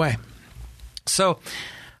Aztec way. So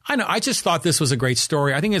I just thought this was a great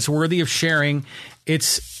story. I think it's worthy of sharing.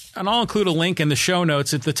 And I'll include a link in the show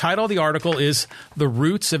notes. The title of the article is The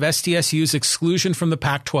Roots of SDSU's Exclusion from the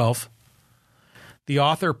Pac-12. The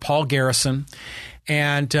author, Paul Garrison.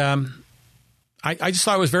 And I just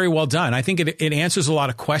thought it was very well done. I think it answers a lot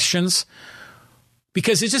of questions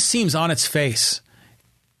because it just seems on its face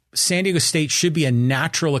San Diego State should be a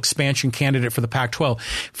natural expansion candidate for the Pac-12.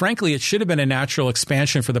 Frankly, it should have been a natural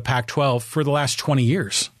expansion for the Pac-12 for the last 20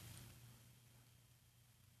 years.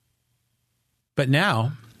 But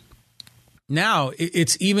now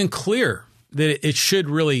it's even clear that it should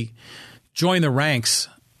really join the ranks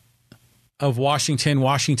of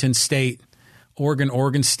Washington State,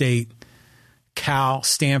 Oregon State, Cal,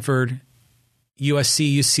 Stanford,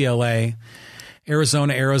 USC, UCLA,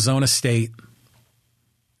 Arizona State,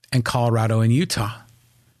 and Colorado and Utah.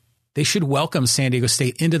 They should welcome San Diego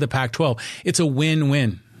State into the Pac-12. It's a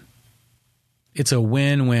win-win. It's a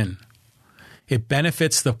win-win. It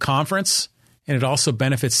benefits the conference, and it also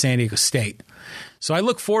benefits San Diego State. So I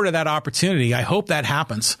look forward to that opportunity. I hope that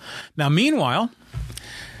happens. Now, meanwhile,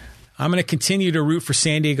 I'm going to continue to root for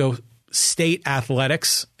San Diego State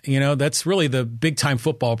athletics. That's really the big-time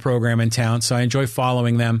football program in town, so I enjoy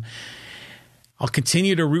following them. I'll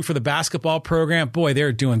continue to root for the basketball program. Boy,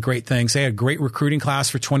 they're doing great things. They had a great recruiting class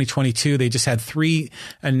for 2022. They just had 3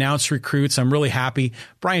 announced recruits. I'm really happy.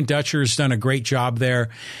 Brian Dutcher's done a great job there.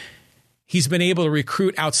 He's been able to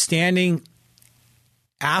recruit outstanding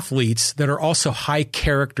athletes that are also high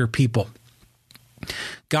character people.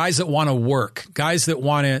 Guys that want to work, guys that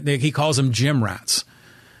want to, he calls them gym rats.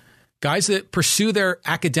 Guys that pursue their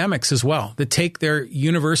academics as well, that take their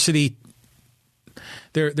university,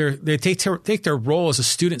 they take their role as a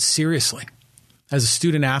student seriously, as a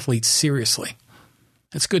student athlete seriously.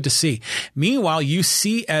 It's good to see. Meanwhile,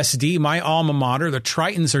 UCSD, my alma mater, the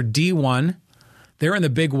Tritons are D1. They're in the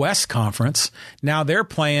Big West Conference. Now they're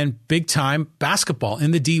playing big-time basketball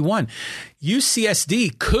in the D1.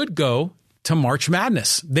 UCSD could go to March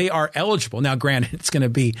Madness. They are eligible. Now, granted, it's going to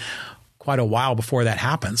be quite a while before that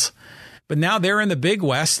happens. But now they're in the Big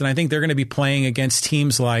West, and I think they're going to be playing against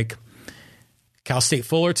teams like Cal State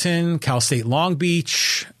Fullerton, Cal State Long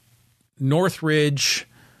Beach, Northridge.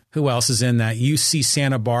 Who else is in that? UC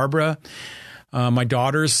Santa Barbara. My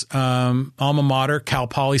daughter's alma mater, Cal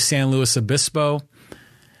Poly San Luis Obispo.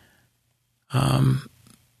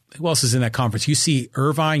 Who else is in that conference? UC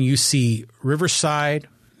Irvine, UC Riverside.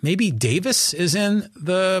 Maybe Davis is in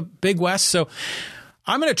the Big West. So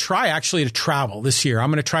I'm going to try actually to travel this year. I'm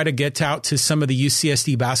going to try to get out to some of the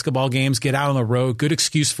UCSD basketball games, get out on the road. Good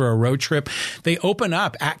excuse for a road trip. They open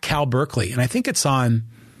up at Cal Berkeley, and I think it's on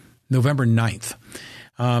November 9th.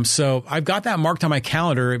 So I've got that marked on my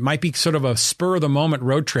calendar. It might be sort of a spur of the moment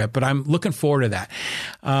road trip, but I'm looking forward to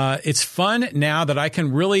that. It's fun now that I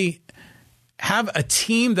can really have a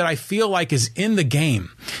team that I feel like is in the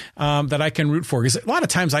game, that I can root for. Because a lot of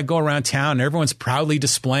times I go around town and everyone's proudly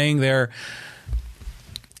displaying their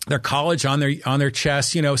college on their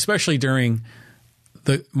chest, you know, especially during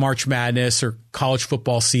the March Madness or college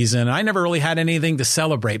football season. I never really had anything to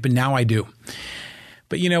celebrate, but now I do.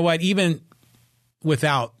 But you know what? Even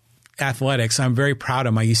without athletics, I'm very proud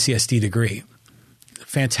of my UCSD degree.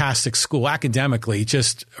 Fantastic school academically.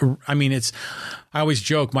 I always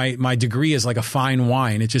joke my degree is like a fine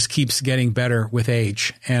wine. It just keeps getting better with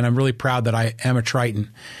age. And I'm really proud that I am a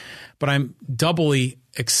Triton. But I'm doubly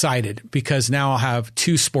excited because now I'll have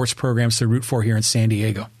 2 sports programs to root for here in San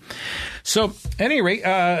Diego. So at any rate,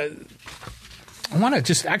 I want to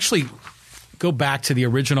just actually go back to the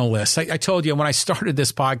original list. I told you when I started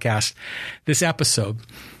this podcast, this episode,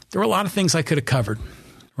 there were a lot of things I could have covered,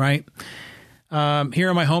 right? Here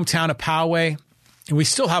in my hometown of Poway, and we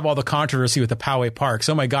still have all the controversy with the Poway Parks.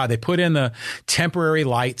 Oh my God, they put in the temporary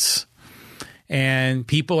lights and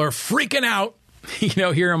people are freaking out, you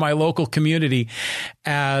know, here in my local community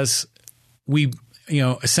as we, you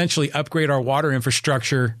know, essentially upgrade our water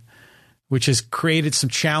infrastructure, which has created some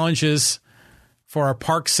challenges for our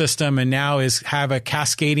park system and now have a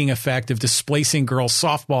cascading effect of displacing girls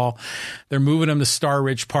softball. They're moving them to Star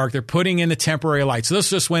Ridge Park. They're putting in the temporary lights. So this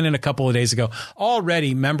just went in a couple of days ago.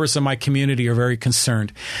 Already members of my community are very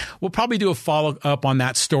concerned. We'll probably do a follow-up on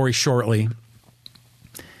that story shortly.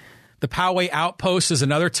 The Poway Outpost is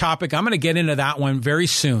another topic. I'm going to get into that one very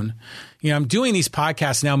soon. You know, I'm doing these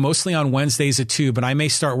podcasts now mostly on Wednesdays at 2, but I may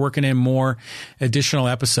start working in more additional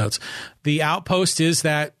episodes. The Outpost is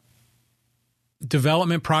that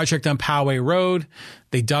development project on Poway Road.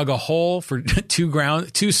 They dug a hole for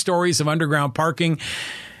 2 stories of underground parking.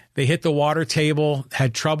 They hit the water table,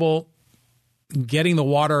 had trouble getting the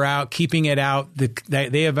water out, keeping it out.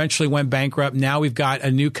 They eventually went bankrupt. Now we've got a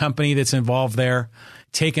new company that's involved there,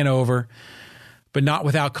 taken over, but not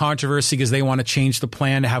without controversy because they want to change the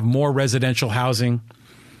plan to have more residential housing.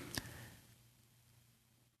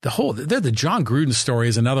 The John Gruden story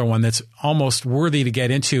is another one that's almost worthy to get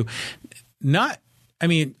into.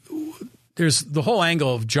 There's the whole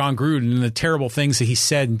angle of John Gruden and the terrible things that he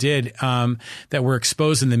said and did that were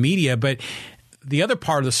exposed in the media. But the other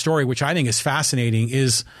part of the story, which I think is fascinating,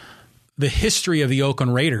 is the history of the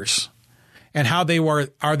Oakland Raiders and how they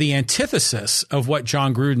are the antithesis of what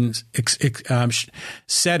John Gruden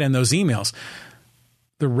said in those emails.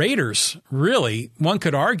 The Raiders, really, one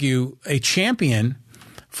could argue, a champion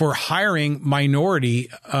for hiring minority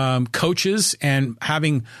coaches and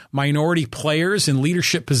having minority players in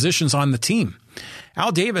leadership positions on the team.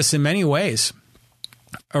 Al Davis, in many ways,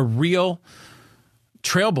 a real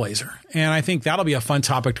trailblazer. And I think that'll be a fun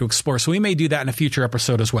topic to explore. So we may do that in a future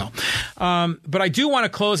episode as well. But I do want to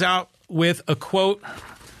close out with a quote,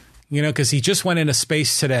 you know, because he just went into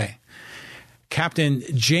space today. Captain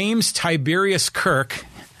James Tiberius Kirk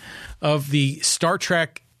of the Star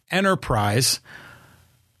Trek Enterprise,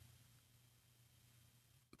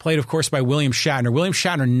 played, of course, by William Shatner. William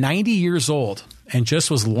Shatner, 90 years old, and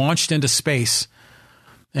just was launched into space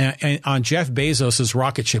on Jeff Bezos'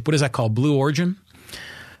 rocket ship. What is that called? Blue Origin?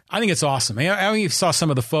 I think it's awesome. I saw some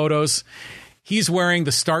of the photos. he's wearing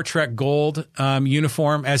the Star Trek Gold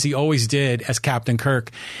uniform, as he always did as Captain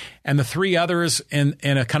Kirk. And the three others in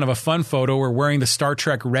a kind of a fun photo were wearing the Star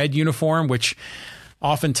Trek Red uniform, which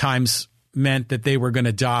oftentimes meant that they were going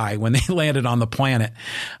to die when they landed on the planet,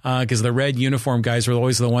 because the red uniform guys were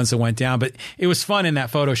always the ones that went down. But it was fun in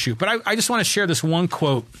that photo shoot. But I just want to share this one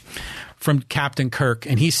quote from Captain Kirk.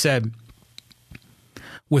 And he said,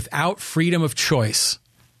 "Without freedom of choice,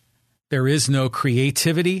 there is no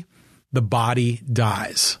creativity. The body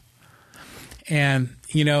dies." And,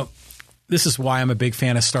 you know, this is why I'm a big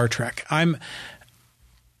fan of Star Trek.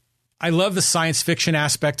 I love the science fiction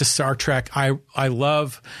aspect of Star Trek. I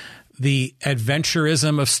love the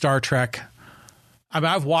adventurism of Star Trek.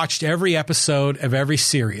 I've watched every episode of every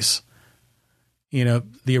series. You know,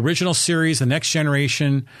 the original series, The Next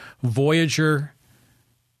Generation, Voyager,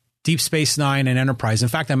 Deep Space Nine, and Enterprise. In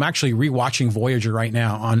fact, I'm actually rewatching Voyager right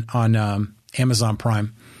now on Amazon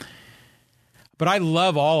Prime. But I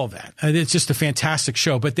love all of that. It's just a fantastic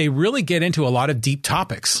show. But they really get into a lot of deep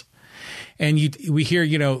topics. And we hear,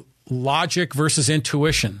 you know, logic versus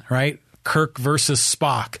intuition, right? Kirk versus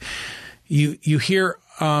Spock. You hear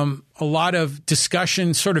a lot of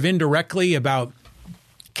discussion sort of indirectly about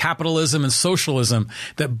capitalism and socialism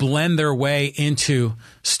that blend their way into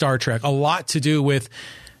Star Trek. A lot to do with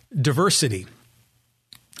diversity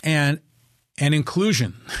and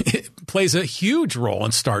inclusion. It plays a huge role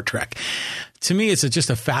in Star Trek. To me, it's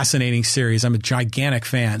just a fascinating series. I'm a gigantic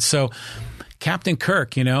fan. So Captain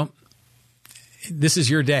Kirk, you know, this is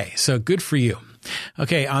your day. So good for you.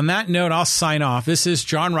 Okay, on that note, I'll sign off. This is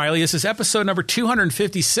John Riley. This is episode number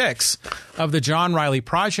 256 of the John Riley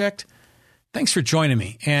Project. Thanks for joining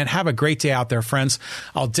me, and have a great day out there, friends.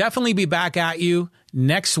 I'll definitely be back at you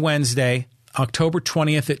next Wednesday, October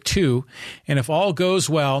 20th at 2. And if all goes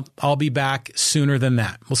well, I'll be back sooner than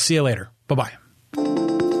that. We'll see you later. Bye-bye.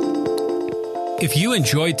 If you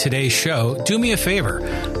enjoyed today's show, do me a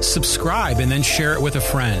favor. Subscribe and then share it with a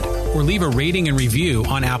friend, or leave a rating and review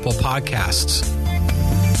on Apple Podcasts.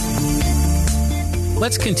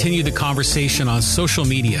 Let's continue the conversation on social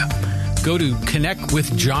media. Go to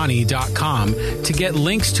connectwithjohnny.com to get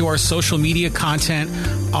links to our social media content,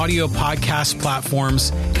 audio podcast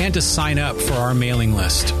platforms, and to sign up for our mailing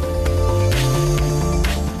list.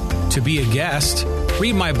 To be a guest,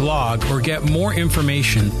 read my blog, or get more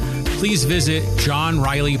information, please visit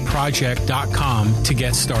johnrileyproject.com to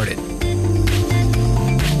get started.